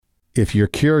If you're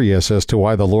curious as to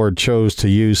why the Lord chose to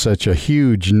use such a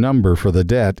huge number for the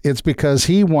debt, it's because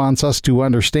He wants us to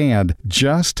understand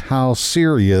just how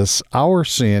serious our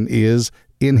sin is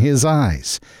in His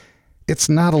eyes. It's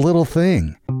not a little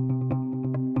thing.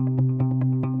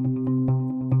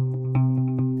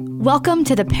 Welcome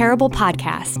to the Parable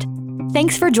Podcast.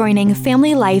 Thanks for joining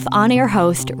Family Life on-air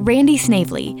host Randy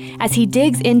Snavely as he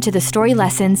digs into the story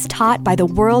lessons taught by the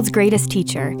world's greatest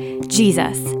teacher,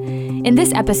 Jesus. In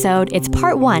this episode, it's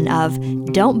part 1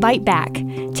 of Don't Bite Back,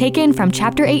 taken from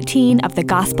chapter 18 of the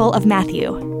Gospel of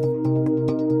Matthew.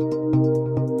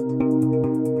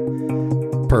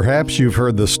 Perhaps you've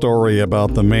heard the story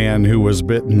about the man who was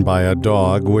bitten by a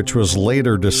dog, which was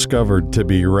later discovered to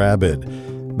be rabid.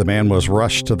 The man was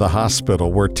rushed to the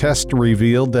hospital where tests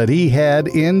revealed that he had,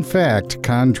 in fact,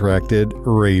 contracted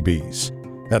rabies.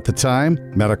 At the time,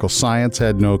 medical science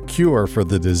had no cure for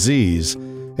the disease,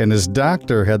 and his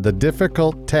doctor had the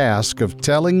difficult task of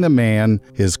telling the man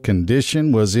his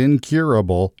condition was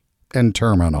incurable and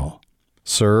terminal.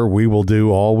 "Sir, we will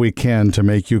do all we can to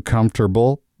make you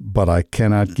comfortable, but I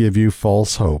cannot give you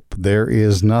false hope. There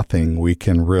is nothing we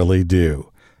can really do.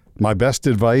 My best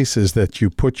advice is that you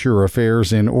put your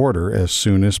affairs in order as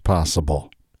soon as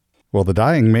possible." Well, the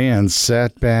dying man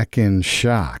sat back in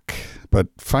shock, but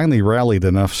finally rallied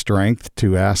enough strength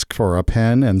to ask for a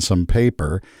pen and some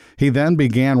paper. He then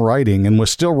began writing and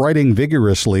was still writing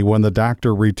vigorously when the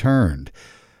doctor returned.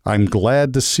 "I'm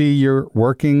glad to see you're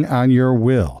working on your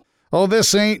will." "Oh,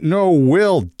 this ain't no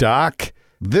will, Doc.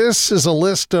 This is a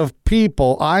list of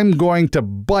people I'm going to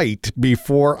bite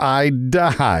before I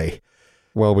die."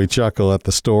 Well, we chuckle at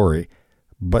the story,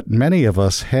 but many of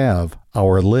us have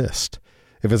our list.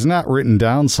 If it's not written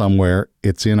down somewhere,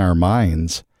 it's in our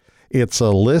minds. It's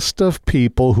a list of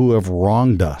people who have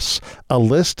wronged us, a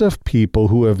list of people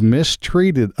who have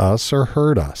mistreated us or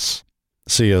hurt us.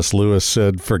 C.S. Lewis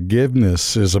said,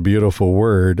 "Forgiveness is a beautiful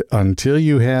word until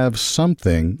you have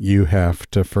something you have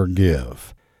to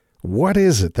forgive." What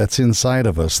is it that's inside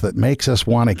of us that makes us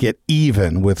want to get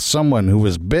even with someone who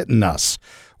has bitten us?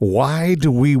 Why do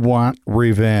we want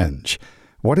revenge?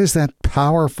 What is that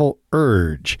powerful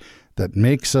urge that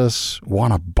makes us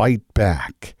want to bite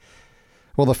back?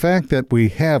 Well, the fact that we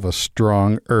have a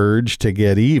strong urge to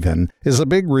get even is a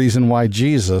big reason why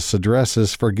Jesus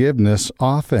addresses forgiveness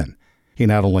often. He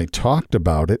not only talked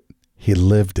about it, he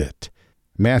lived it.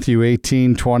 Matthew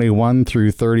 18:21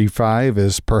 through 35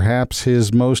 is perhaps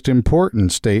his most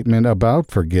important statement about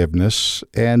forgiveness,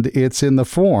 and it's in the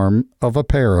form of a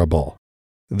parable.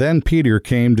 Then Peter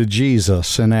came to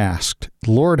Jesus and asked,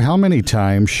 "Lord, how many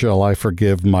times shall I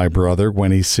forgive my brother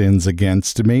when he sins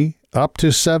against me? Up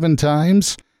to 7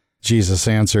 times?" Jesus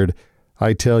answered,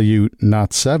 "I tell you,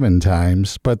 not 7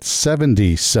 times, but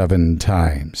 77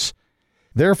 times.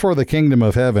 Therefore the kingdom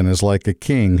of heaven is like a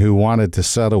king who wanted to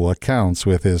settle accounts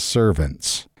with his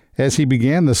servants. As he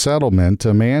began the settlement,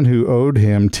 a man who owed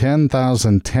him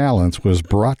 10,000 talents was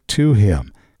brought to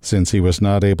him. Since he was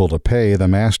not able to pay, the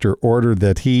master ordered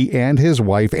that he and his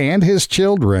wife and his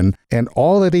children and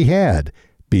all that he had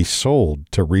be sold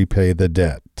to repay the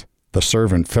debt. The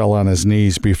servant fell on his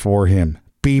knees before him.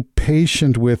 "Be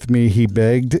patient with me," he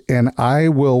begged, "and I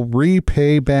will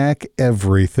repay back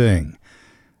everything."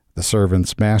 The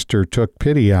servant's master took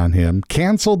pity on him,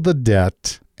 canceled the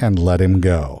debt, and let him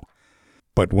go.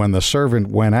 But when the servant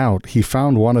went out, he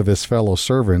found one of his fellow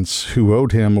servants who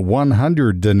owed him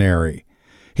 100 denarii.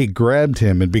 He grabbed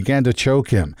him and began to choke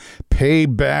him. "Pay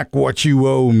back what you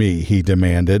owe me," he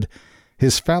demanded.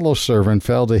 His fellow servant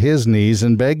fell to his knees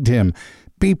and begged him,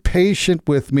 "Be patient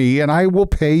with me, and I will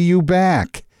pay you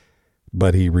back."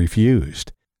 But he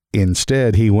refused.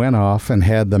 Instead, he went off and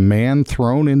had the man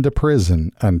thrown into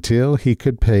prison until he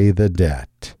could pay the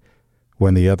debt.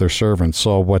 When the other servants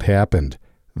saw what happened,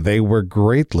 they were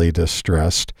greatly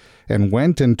distressed and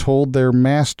went and told their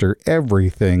master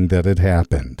everything that had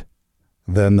happened.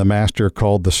 Then the master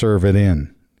called the servant in.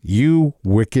 "You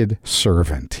wicked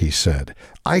servant," he said.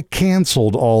 "I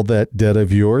canceled all that debt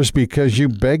of yours because you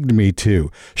begged me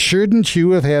to. Shouldn't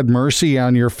you have had mercy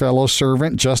on your fellow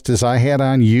servant just as I had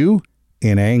on you?"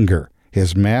 In anger,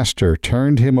 his master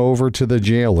turned him over to the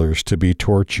jailers to be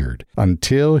tortured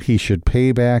until he should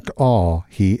pay back all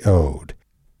he owed.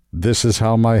 This is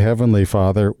how my heavenly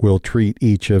Father will treat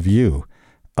each of you,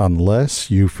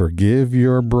 unless you forgive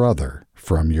your brother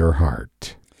from your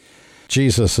heart.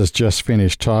 Jesus has just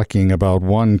finished talking about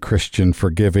one Christian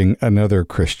forgiving another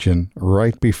Christian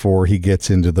right before he gets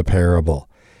into the parable.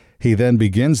 He then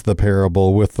begins the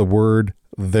parable with the word,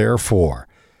 therefore.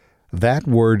 That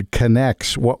word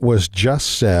connects what was just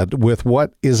said with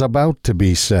what is about to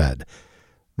be said.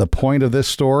 The point of this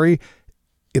story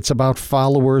It's about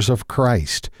followers of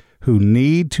Christ who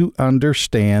need to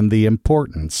understand the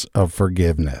importance of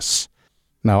forgiveness.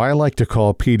 Now, I like to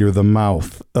call Peter the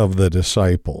mouth of the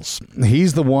disciples.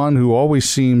 He's the one who always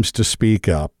seems to speak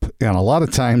up, and a lot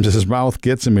of times his mouth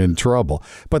gets him in trouble.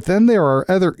 But then there are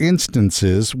other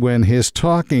instances when his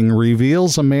talking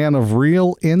reveals a man of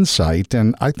real insight,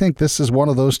 and I think this is one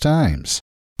of those times.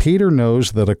 Peter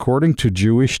knows that according to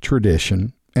Jewish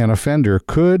tradition, an offender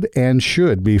could and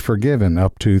should be forgiven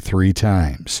up to 3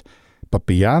 times. But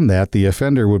beyond that, the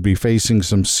offender would be facing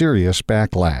some serious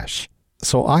backlash.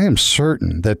 So I am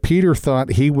certain that Peter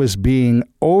thought he was being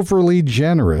overly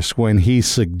generous when he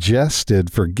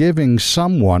suggested forgiving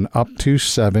someone up to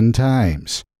 7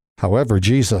 times. However,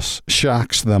 Jesus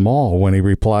shocks them all when he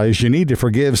replies, "You need to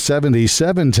forgive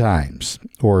 77 times,"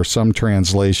 or some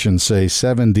translations say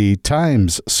 70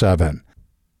 times 7.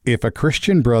 If a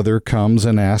Christian brother comes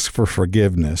and asks for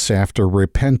forgiveness after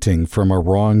repenting from a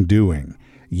wrongdoing,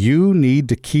 you need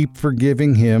to keep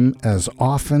forgiving him as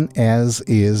often as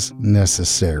is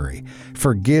necessary.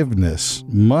 Forgiveness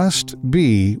must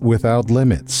be without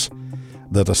limits.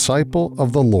 The disciple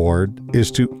of the Lord is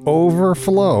to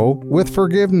overflow with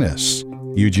forgiveness.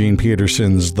 Eugene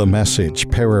Peterson's The Message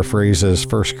paraphrases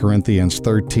 1 Corinthians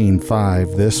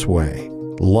 13:5 this way: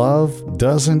 "Love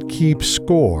doesn't keep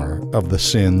score of the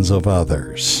sins of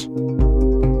others."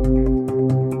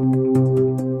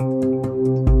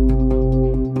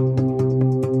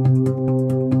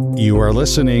 You are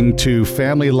listening to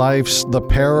Family Life's The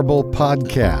Parable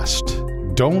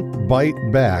Podcast, Don't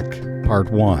Bite Back,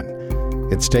 Part 1.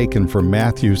 It's taken from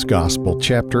Matthew's Gospel,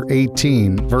 chapter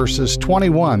 18, verses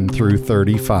 21 through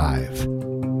 35.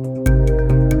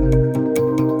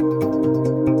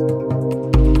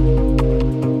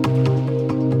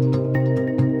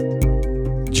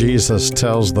 Jesus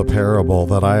tells the parable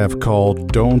that I have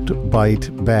called Don't Bite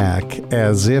Back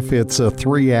as if it's a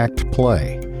 3-act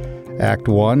play. Act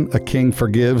 1, a king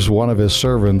forgives one of his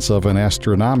servants of an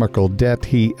astronomical debt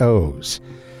he owes.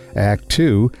 Act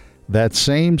 2, that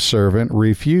same servant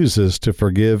refuses to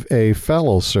forgive a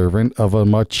fellow servant of a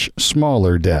much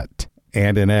smaller debt.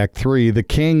 And in Act 3, the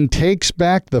king takes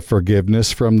back the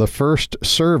forgiveness from the first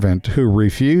servant who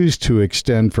refused to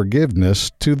extend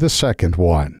forgiveness to the second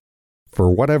one. For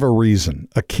whatever reason,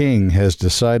 a king has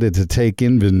decided to take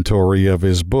inventory of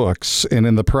his books and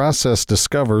in the process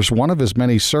discovers one of his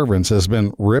many servants has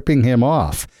been ripping him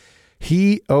off.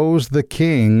 He owes the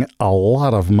king a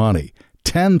lot of money,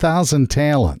 10,000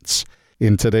 talents.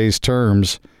 In today's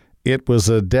terms, it was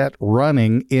a debt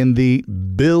running in the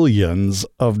billions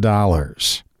of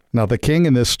dollars. Now, the king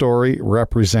in this story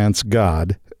represents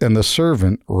God, and the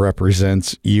servant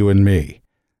represents you and me.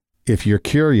 If you're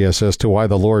curious as to why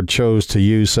the Lord chose to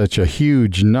use such a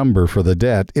huge number for the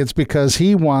debt, it's because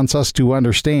He wants us to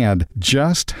understand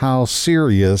just how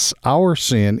serious our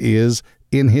sin is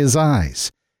in His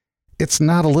eyes. It's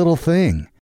not a little thing.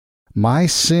 My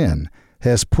sin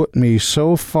has put me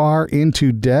so far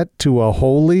into debt to a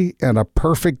holy and a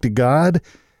perfect God,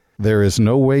 there is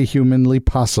no way humanly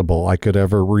possible I could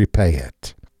ever repay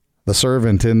it. The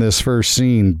servant in this first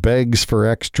scene begs for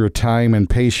extra time and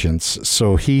patience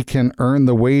so he can earn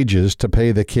the wages to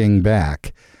pay the king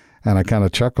back. And I kind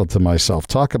of chuckled to myself,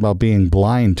 talk about being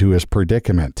blind to his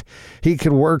predicament. He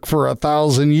could work for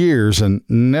 1,000 years and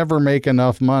never make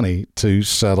enough money to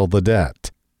settle the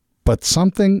debt. But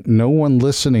something no one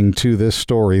listening to this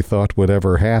story thought would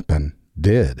ever happen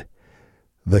did.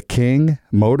 The king,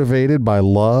 motivated by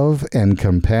love and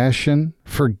compassion,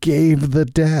 forgave the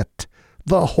debt.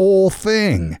 The whole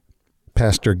thing.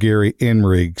 Pastor Gary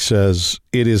Inrig says,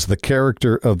 "It is the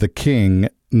character of the king,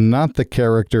 not the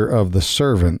character of the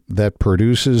servant, that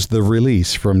produces the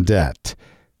release from debt.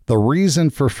 The reason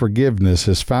for forgiveness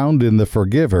is found in the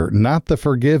forgiver, not the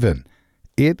forgiven.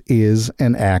 It is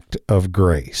an act of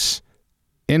grace."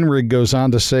 Inrig goes on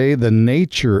to say, the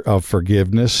nature of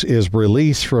forgiveness is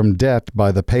release from debt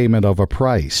by the payment of a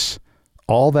price.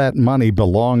 All that money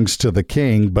belongs to the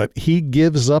king, but he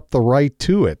gives up the right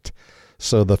to it.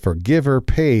 So the forgiver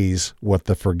pays what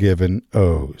the forgiven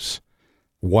owes.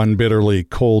 One bitterly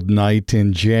cold night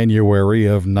in January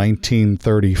of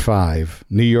 1935,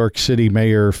 New York City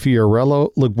Mayor Fiorello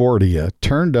LaGuardia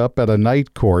turned up at a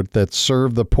night court that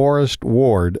served the poorest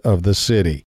ward of the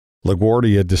city.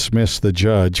 LaGuardia dismissed the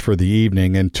judge for the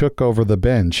evening and took over the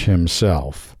bench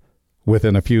himself.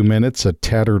 Within a few minutes, a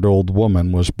tattered old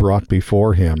woman was brought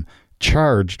before him,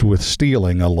 charged with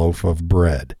stealing a loaf of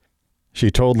bread. She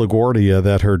told LaGuardia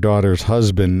that her daughter's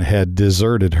husband had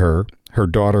deserted her, her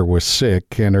daughter was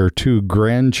sick, and her 2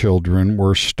 grandchildren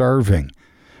were starving.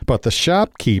 But the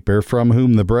shopkeeper from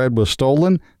whom the bread was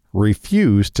stolen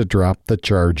refused to drop the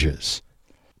charges.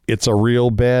 "It's a real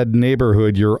bad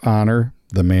neighborhood, Your Honor,"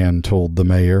 the man told the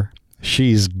mayor.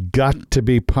 "She's got to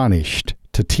be punished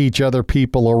to teach other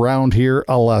people around here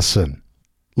a lesson."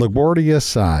 LaGuardia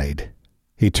sighed.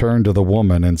 He turned to the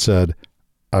woman and said,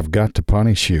 "I've got to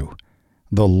punish you.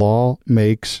 The law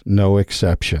makes no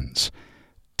exceptions.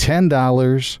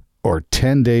 $10 or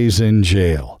 10 days in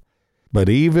jail." But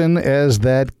even as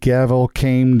that gavel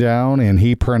came down and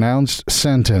he pronounced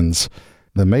sentence,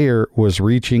 the mayor was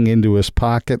reaching into his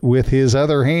pocket with his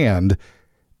other hand,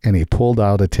 and he pulled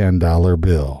out a $10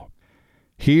 bill.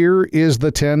 "Here is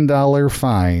the $10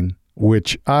 fine,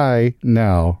 which I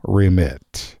now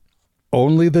remit."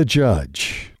 Only the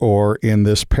judge, or in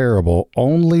this parable,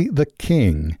 only the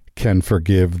king, can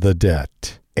forgive the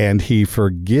debt, and he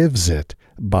forgives it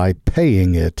by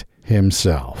paying it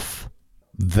himself.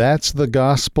 That's the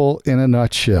gospel in a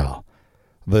nutshell.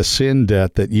 The sin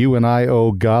debt that you and I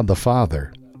owe God the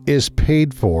Father is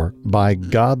paid for by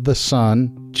God the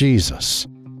Son, Jesus,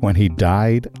 when he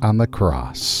died on the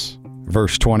cross.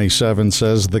 Verse 27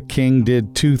 says, "The king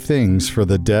did two things for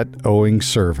the debt-owing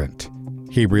servant.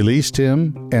 He released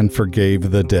him and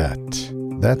forgave the debt."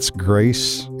 That's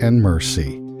grace and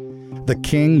mercy. The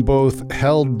king both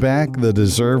held back the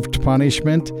deserved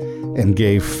punishment and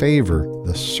gave favor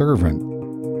the servant.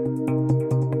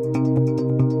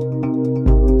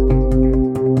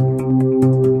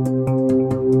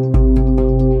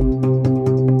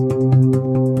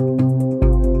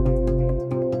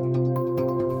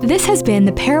 This has been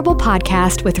the Parable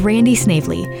Podcast with Randy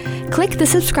Snavely. Click the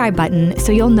subscribe button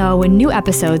so you'll know when new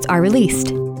episodes are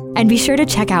released. And be sure to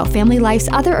check out Family Life's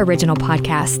other original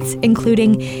podcasts,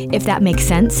 including If That Makes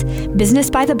Sense, Business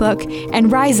by the Book,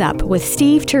 and Rise Up with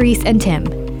Steve, Therese, and Tim.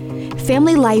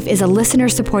 Family Life is a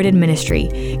listener-supported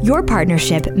ministry. Your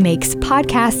partnership makes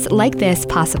podcasts like this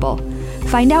possible.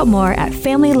 Find out more at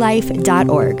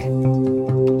familylife.org.